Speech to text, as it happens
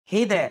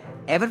Hey there,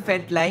 ever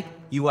felt like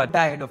you are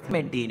tired of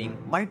maintaining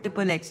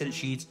multiple Excel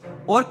sheets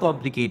or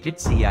complicated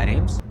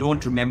CRMs?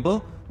 Don't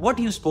remember what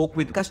you spoke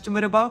with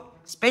customer about?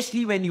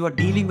 Especially when you are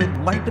dealing with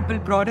multiple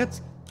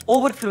products,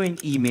 overflowing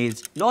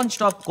emails,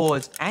 non-stop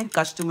calls and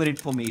customer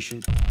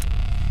information.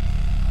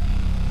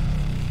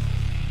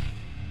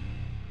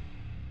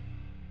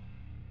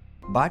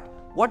 But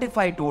what if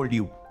I told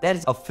you there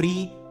is a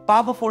free,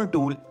 powerful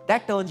tool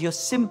that turns your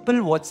simple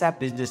WhatsApp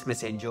business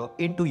messenger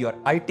into your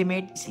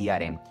ultimate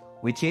CRM,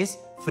 which is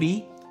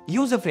free,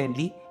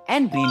 user-friendly,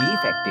 and really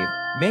effective,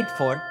 made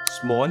for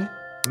small,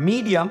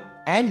 medium,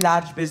 and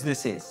large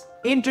businesses.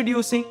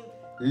 Introducing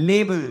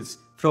Labels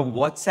from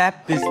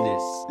WhatsApp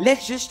Business.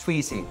 Let's just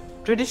face it,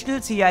 traditional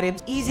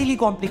CRMs easily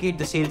complicate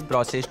the sales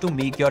process to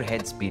make your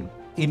head spin.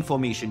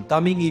 Information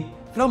coming in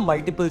from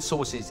multiple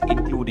sources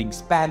including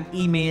spam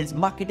emails,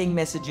 marketing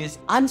messages,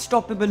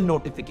 unstoppable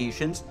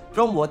notifications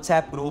from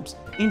WhatsApp groups,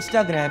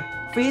 Instagram,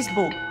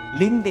 Facebook,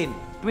 LinkedIn,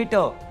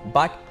 Twitter.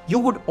 But you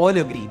would all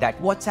agree that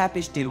WhatsApp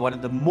is still one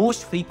of the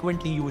most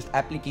frequently used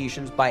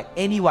applications by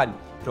anyone,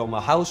 from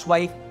a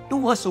housewife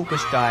to a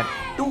superstar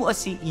to a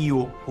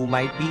CEO who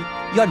might be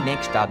your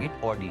next target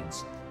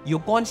audience. You're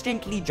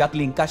constantly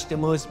juggling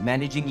customers,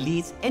 managing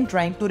leads, and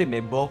trying to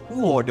remember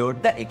who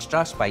ordered the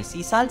extra spicy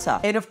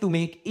salsa. Enough to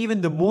make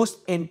even the most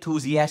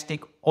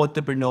enthusiastic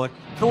entrepreneur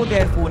throw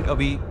their phone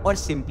away or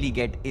simply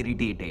get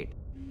irritated.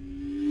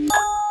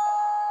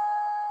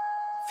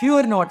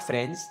 Fear not,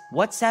 friends,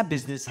 WhatsApp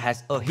Business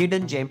has a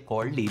hidden gem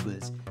called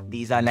labels.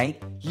 These are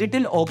like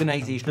little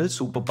organizational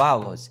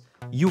superpowers.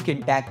 You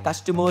can tag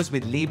customers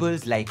with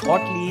labels like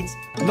hot leads,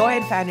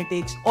 loyal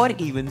fanatics, or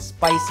even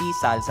spicy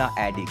salsa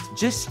addicts.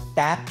 Just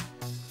tap,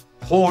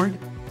 hold,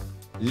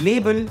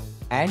 label,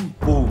 and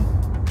boom.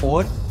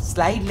 Or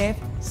slide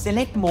left,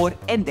 select more,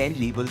 and then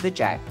label the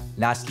chat.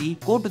 Lastly,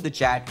 go to the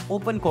chat,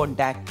 open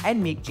contact,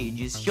 and make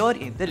changes here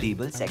in the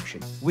label section.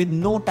 With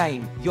no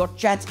time, your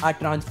chats are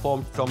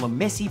transformed from a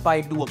messy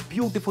pile to a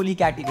beautifully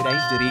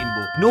categorized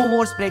rainbow. No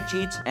more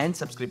spreadsheets and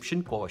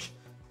subscription costs.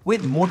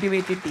 With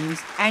motivated teams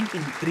and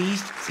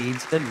increased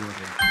sales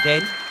conversion.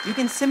 Then you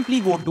can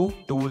simply go to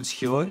Tools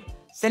here,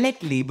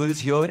 select Labels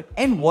here,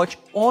 and watch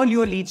all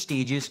your lead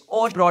stages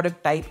or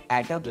product type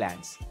at a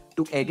glance.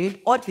 To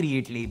edit or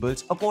create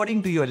labels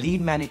according to your lead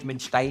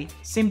management style,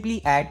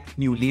 simply add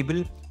new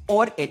label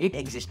or edit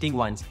existing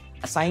ones.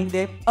 Assign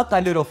them a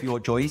color of your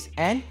choice,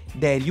 and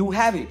there you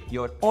have it,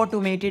 your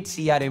automated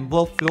CRM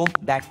workflow,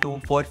 that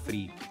too for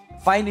free.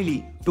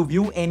 Finally, to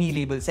view any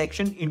label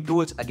section in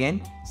Tools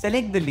again,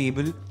 select the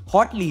label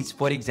Hot Leads,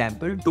 for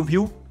example, to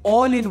view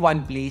all in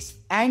one place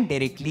and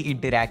directly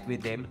interact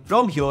with them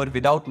from here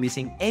without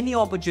missing any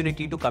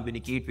opportunity to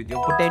communicate with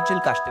your potential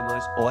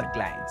customers or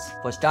clients.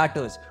 For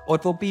starters, or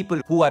for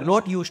people who are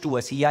not used to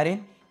a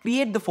CRM,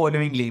 create the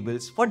following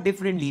labels for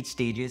different lead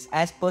stages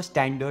as per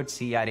standard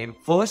CRM.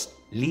 First,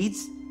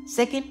 leads.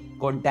 Second,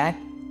 contact.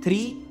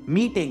 3,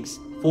 meetings.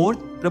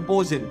 4th,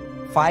 proposal.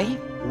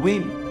 5,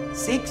 win.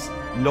 6,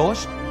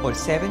 lost, or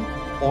 7,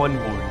 on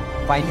board.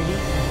 Finally,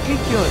 click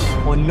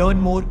here on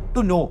Learn More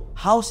to know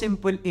how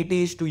simple it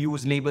is to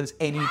use labels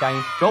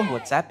anytime from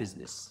WhatsApp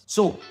Business.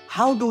 So,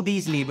 how do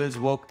these labels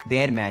work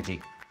their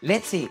magic?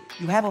 Let's say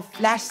you have a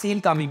flash sale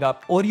coming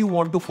up or you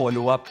want to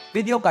follow up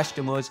with your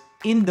customers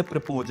in the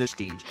proposal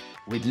stage.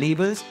 With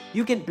labels,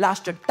 you can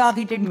blast a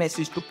targeted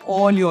message to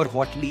all your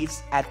hot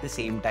leads at the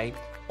same time,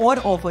 or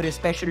offer a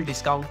special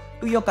discount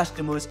to your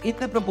customers in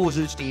the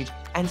proposal stage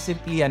and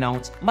simply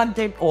announce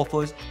month-end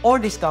offers or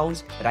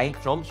discounts right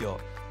from here.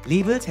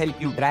 Labels help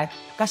you track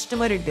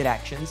customer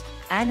interactions,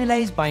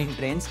 analyze buying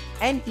trends,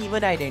 and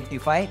even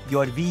identify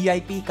your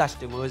VIP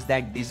customers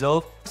that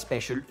deserve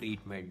special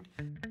treatment.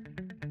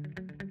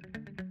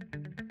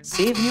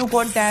 Save new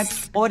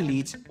contacts or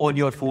leads on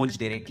your phones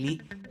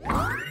directly.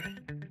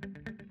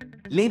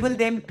 Label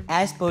them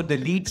as per the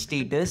lead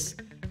status.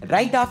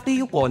 Right after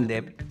you call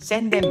them,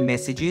 send them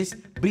messages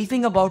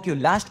briefing about your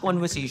last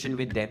conversation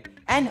with them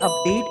and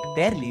update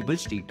their label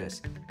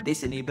status.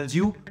 This enables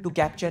you to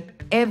capture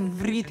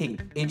everything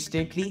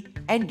instantly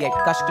and get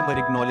customer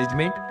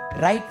acknowledgement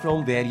right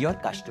from where your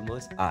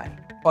customers are.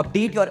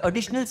 Update your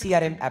additional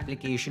CRM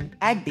application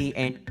at day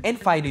end, and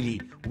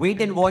finally,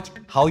 wait and watch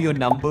how your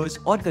numbers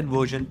or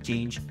conversion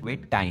change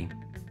with time.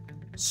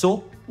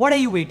 So, what are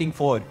you waiting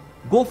for?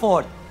 Go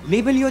forth,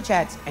 label your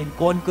chats, and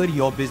conquer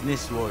your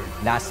business world.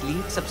 Lastly,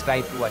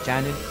 subscribe to our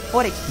channel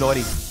for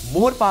exploring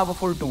more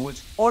powerful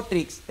tools or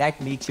tricks that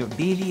makes your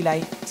daily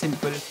life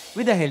simple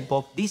with the help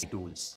of these tools.